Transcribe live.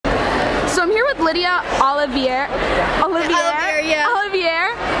So I'm here with Lydia Olivere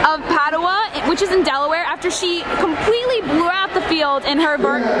of Padua, which is in Delaware, after she completely blew out the field in her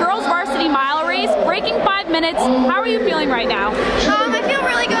girls varsity mile race, breaking 5 minutes. How are you feeling right now? I feel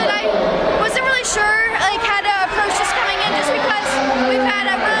really good. I wasn't really sure how to approach this coming in, just because we've had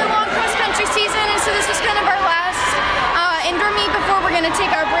a really long cross-country season, and so this was kind of our last indoor meet before we're going to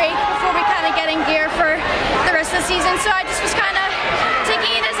take our break, before we kind of get in gear for the rest of the season. So I just was kind of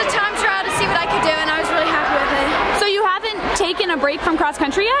taking it as a time trial to see what I could do, and I was really happy with it. So you haven't taken a break from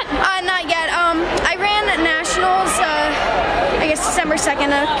cross-country yet? Not yet. I ran nationals, I guess December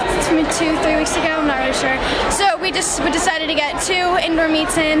 2nd, 2-3 weeks ago, I'm not really sure. So we decided to get 2 indoor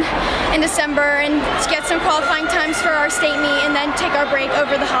meets in December and get some qualifying times for our state meet, and then take our break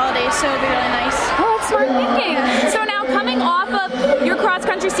over the holidays, so it'll be really nice. Oh, that's smart thinking. So now coming off of your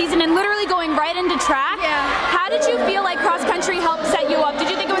cross-country season and literally going right into track, how did you feel like cross-country helped set you up? Did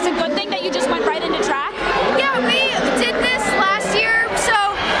you think it was a good thing that you just went right into track? Yeah, we did this last year, so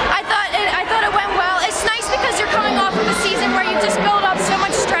I thought it went well. It's nice because you're coming off of a season where you just build up so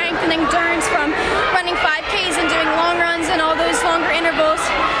much strength and endurance from running 5Ks and doing long runs and all those longer intervals.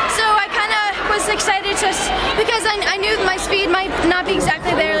 So I kind of was excited just because I knew my speed might not be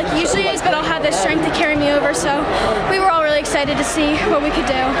exactly there like it usually is, but I'll have the strength to carry me over. So we were all really excited to see what we could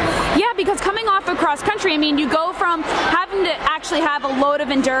do. Yeah, because coming off of cross country, I mean, you go from having to actually have a load of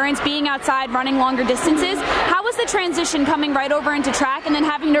endurance, being outside, running longer distances. How was the transition coming right over into track and then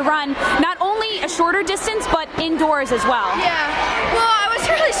having to run not only a shorter distance, but indoors as well? Yeah, well, I was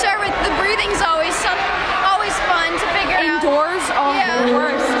really sure with the breathing's always fun to figure out. Indoors? Oh, yeah. The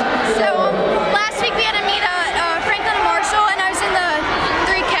worst. So last week we had a meet at Franklin and Marshall, and I was in the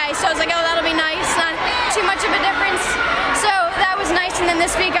 3K, so I was like, oh, that'll be nice, not too much of a difference. So that was nice, and then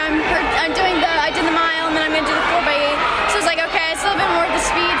this week I did the mile, and then I'm going to do the 4x8. So I was like, okay, it's a little bit more of the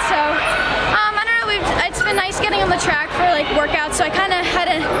speed, so I don't know, it's been nice getting on the track for workouts, so I kind of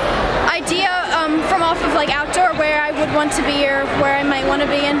had an idea from off of outdoor where I would want to be or where I might want to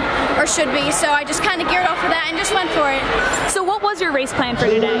be or should be, so I just kind of geared off of that and just went for it. So what was your race plan for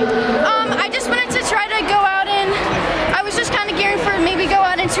today? I just wanted to try to go out I was just kind of gearing for maybe go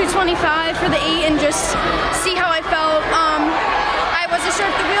out in 2:25 for the 8 and just see how I felt. I wasn't sure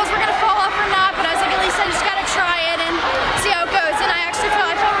if the wheels were going to fall off or not, but I was like, at least I just got to try it and see how it goes, and I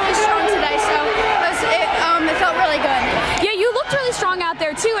felt really strong today, so it felt really good. Yeah, you looked really strong out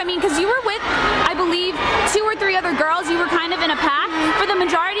there too. I mean, because you were with, I believe, 2 or 3 other girls. You were kind of in a pack for the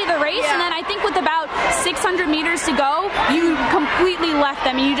majority of the race, and then I think with about 600 meters to go, you completely left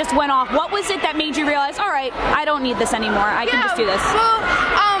them and you just went off. What was it that made you realize, all right, I don't need this anymore, I can just do this? Well,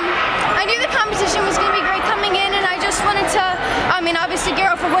 I knew the competition was going to be great coming in, and I just wanted to, obviously gear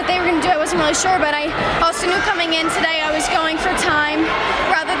off of what they were going to do. I wasn't really sure, but I also knew coming in today I was going for time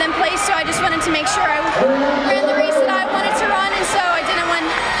rather than place, so I just wanted to make sure I ran the race that I wanted to run, and so I didn't want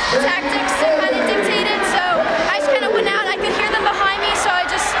tactics to kind of dictate it, so I just kind of went out. I could hear them behind me, so it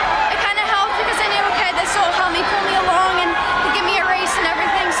kind of helped because I knew, okay, this will help me pull me along and give me a race and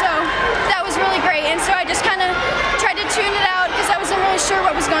everything, so that was really great. And so I just kind of tried to tune it out because I wasn't really sure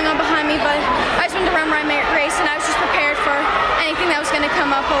what was going on behind me, but I just wanted to run my race, and I was just prepared for anything that was going to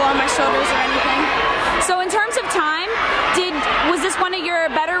come up along my shoulders or anything. So in terms of time, was this one of your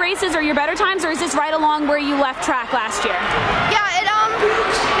better races or your better times, or is this right along where you left track last year? Yeah,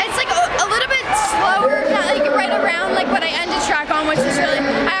 it's a little bit slower, not right around what I ended track on, which is really,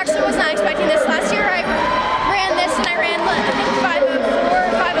 I actually was not expecting this. Last year I ran this and I ran I think 5:04,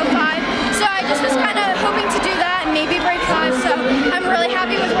 5:05, so I just was kind of hoping to do that and maybe break 5, so I'm really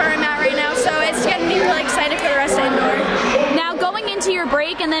happy with where I'm at right now, so it's getting me really excited for the rest of indoor. Now going into your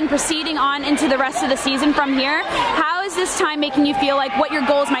break and then proceeding on into the rest of the season from here, how is this time making you feel like what your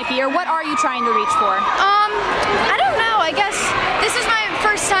goals might be, or what are you trying to reach for? I don't know, I guess this is my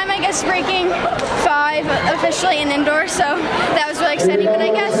first time, breaking 5 officially in indoor, so that was really exciting, but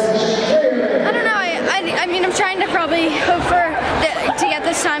I guess, I don't know, I'm trying to probably hope to get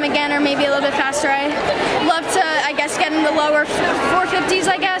this time again, or maybe a little bit faster. I'd love to, get in the lower 450s,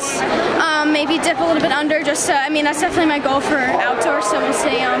 maybe dip a little bit under, just to, that's definitely my goal for outdoor, so we'll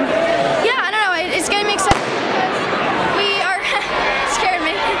see. Yeah, I don't know, it's getting me excited because we are, scared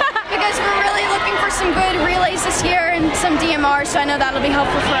me, because we're really looking for some good relays this year and some DMR, so I know that'll be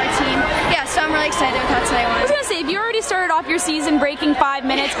helpful for our team. Yeah, so I'm really excited with how today went. I was going to say, if you already started off your season breaking 5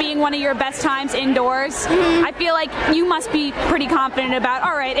 minutes, being one of your best times indoors, I feel like you must be pretty confident about,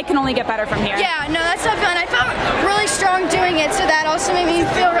 all right, it can only get better from here. Yeah, no, that's not fun. I felt really strong doing it, so that also made me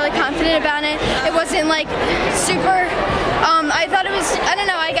feel really confident about it. It wasn't like super, I thought it was, I don't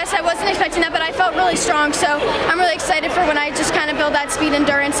know, I guess I wasn't expecting that, but I felt really strong, so I'm really excited for when I just kind of build that speed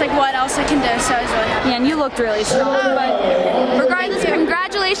endurance, like what else I can do, so I was really happy. Yeah, and you looked really strong. But regardless,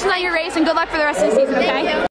 congratulations on your race and good luck for the rest of the season, okay? Thank you.